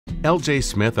LJ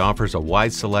Smith offers a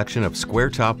wide selection of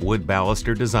square-top wood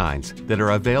baluster designs that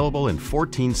are available in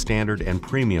 14 standard and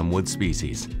premium wood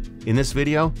species. In this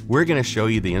video, we're going to show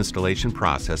you the installation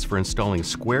process for installing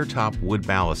square-top wood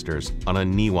balusters on a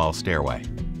Kneewall stairway.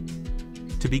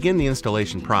 To begin the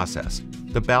installation process,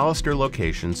 the baluster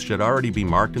locations should already be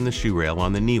marked in the shoe rail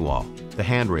on the knee wall. The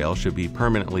handrail should be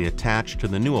permanently attached to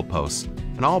the newel posts,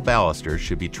 and all balusters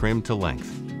should be trimmed to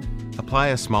length. Apply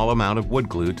a small amount of wood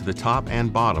glue to the top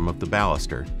and bottom of the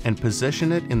baluster and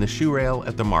position it in the shoe rail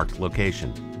at the marked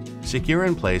location. Secure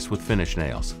in place with finish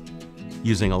nails.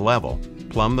 Using a level,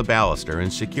 plumb the baluster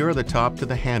and secure the top to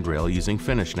the handrail using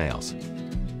finish nails.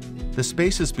 The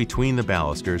spaces between the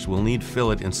balusters will need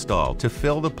fillet installed to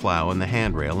fill the plow and the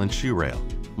handrail and shoe rail.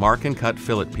 Mark and cut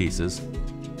fillet pieces,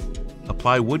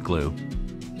 apply wood glue,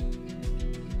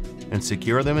 and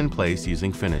secure them in place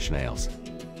using finish nails.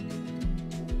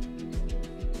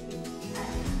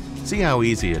 See how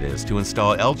easy it is to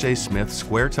install LJ Smith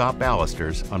square-top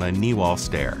balusters on a Kneewall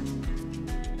stair.